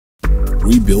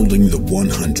Rebuilding the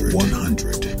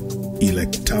 100.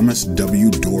 Elect Thomas W.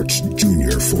 Dortch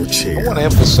Jr. for chair. I want to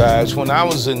emphasize, when I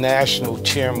was the national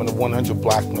chairman of 100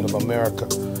 Blackmen of America,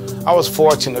 I was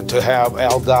fortunate to have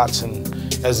Al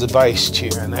Dotson as the vice chair,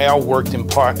 and Al worked in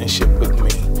partnership with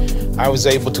me. I was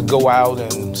able to go out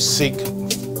and seek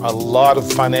a lot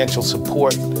of financial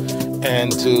support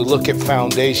and to look at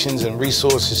foundations and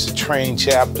resources to train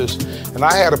chapters, and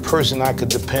I had a person I could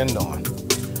depend on.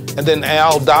 And then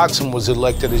Al Dotson was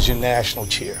elected as your national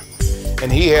chair,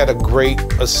 and he had a great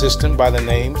assistant by the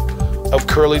name of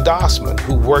Curly Dossman,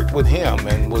 who worked with him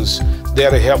and was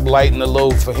there to help lighten the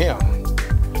load for him.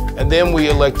 And then we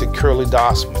elected Curly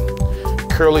Dossman.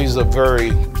 Curly's a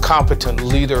very competent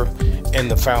leader in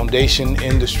the foundation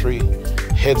industry,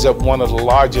 heads up one of the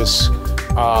largest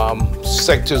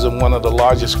sectors of one of the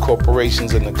largest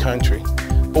corporations in the country.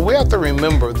 But we have to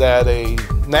remember that a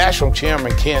national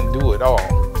chairman can't do it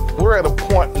all. We're at a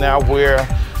point now where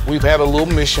we've had a little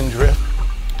mission drift.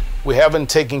 We haven't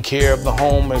taken care of the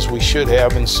home as we should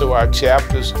have, and so our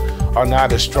chapters are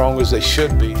not as strong as they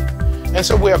should be. And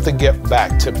so we have to get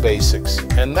back to basics.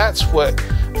 And that's what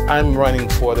I'm running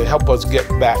for, to help us get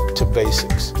back to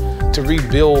basics, to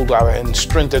rebuild and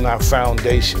strengthen our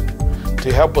foundation,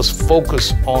 to help us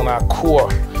focus on our core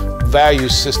value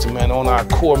system and on our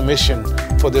core mission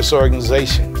for this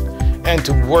organization, and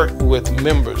to work with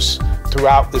members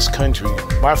throughout this country.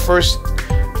 My first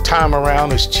time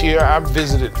around as chair, I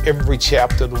visited every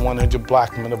chapter of the 100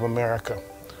 Blackmen of America.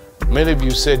 Many of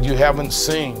you said you haven't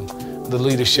seen the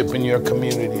leadership in your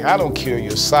community. I don't care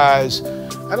your size,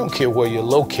 I don't care where you're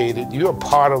located, you're a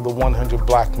part of the 100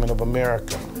 Blackmen of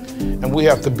America, and we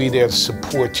have to be there to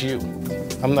support you.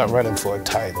 I'm not running for a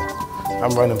title,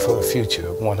 I'm running for the future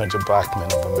of 100 Blackmen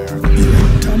of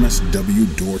America. Thomas W.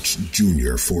 Dortch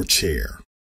Jr. for chair.